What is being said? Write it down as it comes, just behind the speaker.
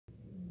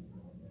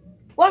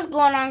What's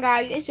going on,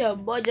 guys? It's your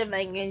boy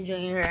Jamaican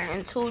Jr.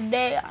 and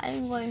today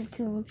I'm going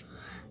to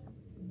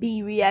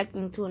be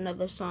reacting to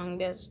another song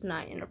that's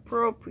not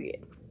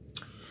inappropriate.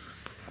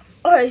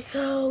 Alright,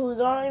 so we're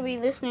gonna be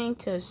listening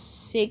to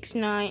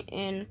 6ix9ine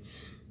and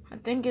I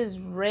think it's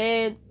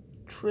Red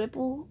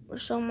Triple or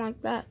something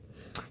like that.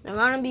 I'm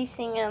gonna be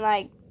singing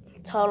like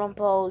Totem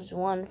Pose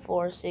 1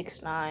 4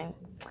 6 9.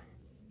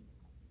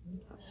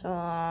 So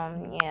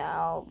yeah,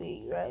 I'll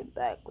be right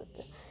back with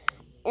it.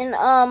 And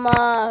I'll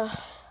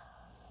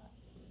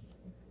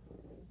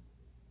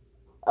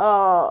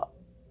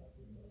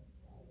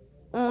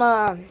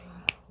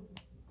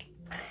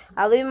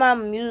leave my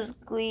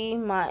Musically,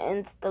 my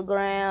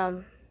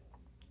Instagram,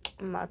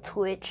 my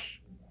Twitch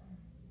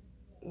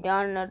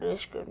down in the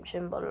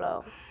description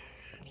below.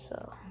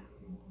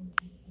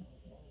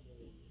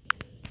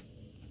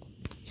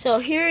 So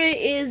here it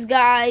is,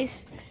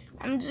 guys.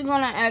 I'm just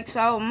gonna X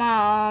out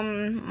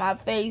my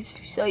face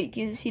so you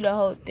can see the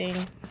whole thing.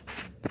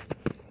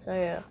 So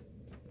yeah.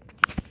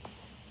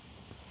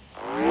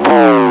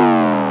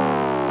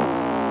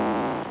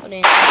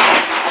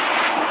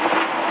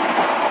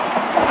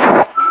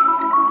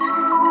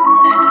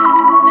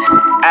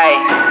 Hey,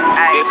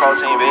 big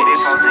 14,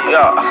 bitch.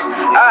 Yeah,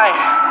 ay,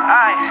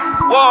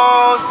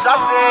 whoa,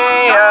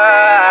 saucy,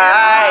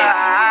 ay,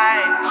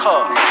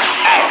 huh,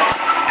 ay,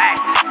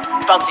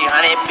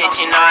 1400, bitch,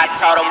 you know I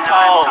told them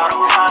pole.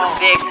 The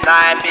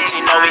 6ix9ine, bitch,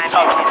 you know we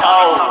told them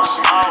poles.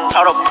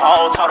 Told them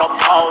pole, told them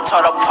pole,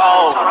 told them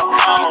pole.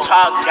 You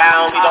talk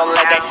down, we gon'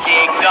 let that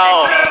shit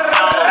go.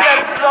 Let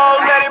it blow,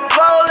 let it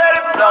blow, let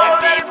it blow.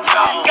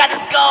 Got the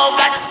scope,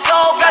 got the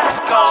scope, got the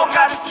scope,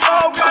 got the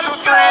scope. 2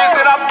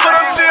 3s and I put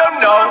them to your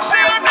nose.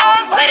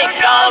 Let it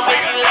go,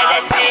 bitch, you let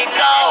that shit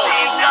go.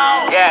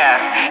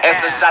 Yeah, and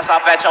some shots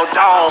off at your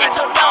dome.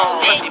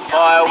 Pussy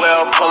boy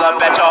will pull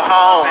up at your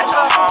home.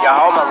 You're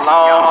home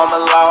alone, home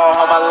alone,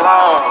 home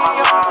alone.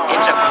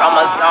 It's your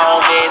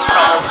chromosome, bitch,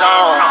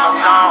 chromosome.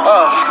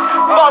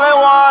 Ballin'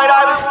 wide,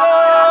 I was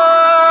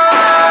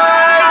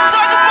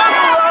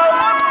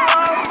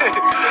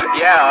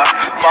yeah,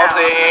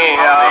 bolting,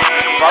 yeah,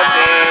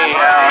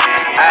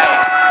 hey,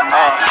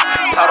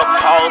 total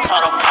pole,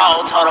 total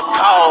pole, total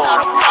pole.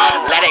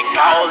 Let it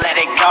go, let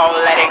it go,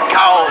 let it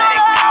go.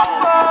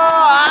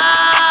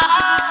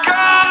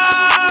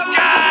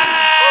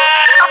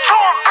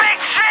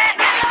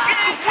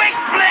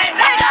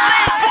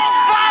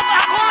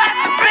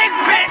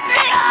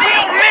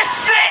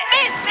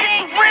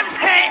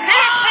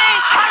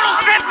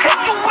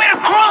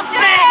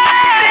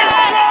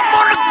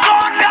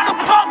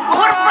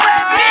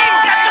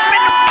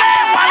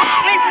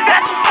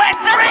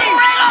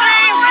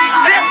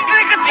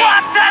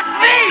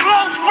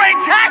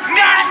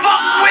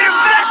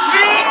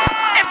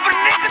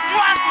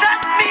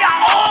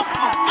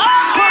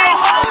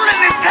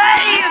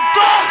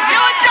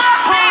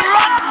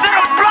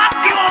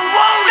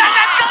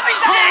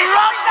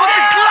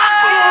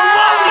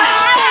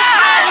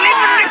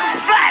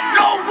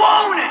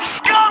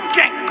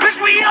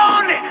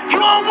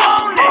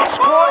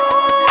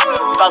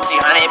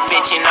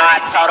 Bitch, you know I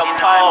told them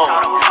pole.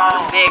 The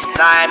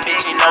 6ix9ine,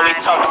 bitch, you know we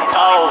told them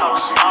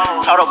poles.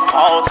 Told them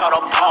pole, told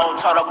them pole,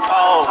 told them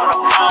pole.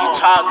 You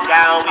talk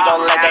down, we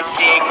gon' let that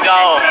shit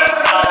go.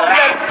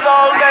 Let it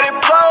blow, let it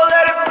blow,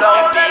 let it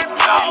blow.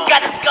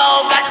 Got the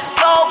scope, got the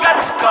scope, got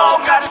the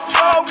scope, got the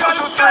scope. 2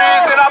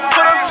 3s and I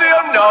put them to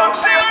your nose.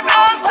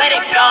 Let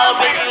it go,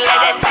 bitch, you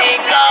let that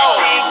shit go.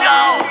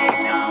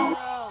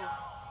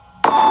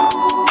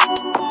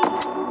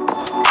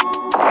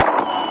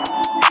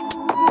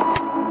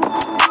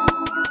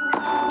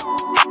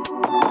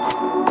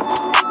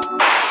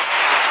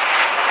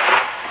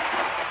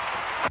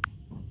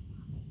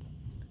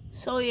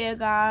 So yeah,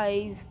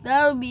 guys,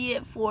 that'll be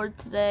it for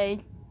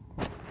today.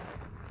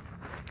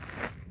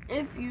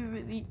 If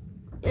you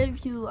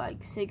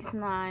like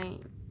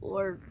 6ix9ine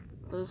or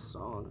the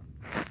song,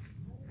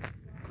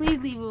 please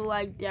leave a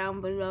like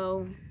down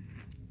below,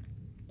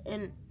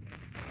 and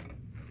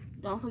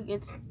don't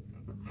forget to,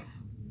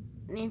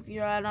 and if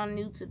you're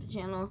new to the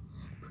channel,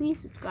 please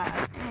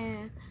subscribe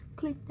and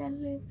click that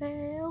little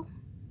bell.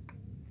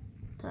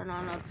 Turn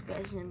on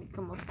notifications and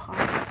become a part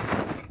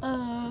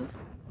of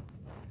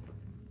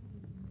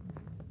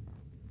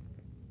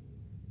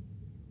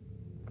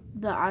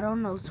the I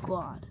Don't Know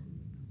Squad.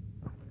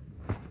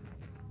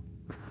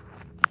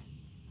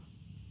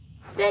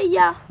 See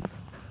ya!